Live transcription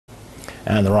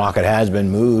And the rocket has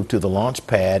been moved to the launch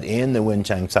pad in the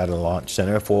Wenchang Satellite Launch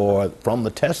Center from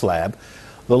the test lab.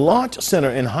 The launch center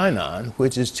in Hainan,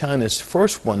 which is China's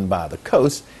first one by the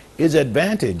coast, is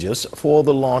advantageous for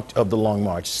the launch of the Long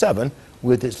March 7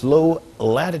 with its low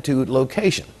latitude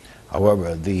location.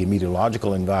 However, the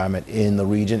meteorological environment in the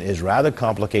region is rather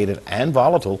complicated and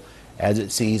volatile as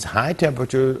it sees high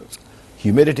temperatures,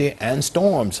 humidity, and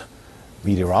storms.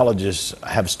 Meteorologists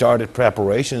have started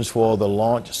preparations for the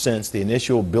launch since the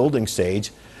initial building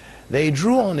stage. They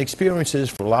drew on experiences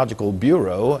from the Meteorological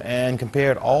Bureau and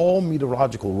compared all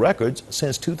meteorological records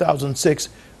since 2006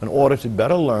 in order to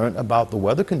better learn about the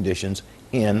weather conditions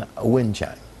in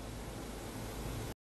Wenchang.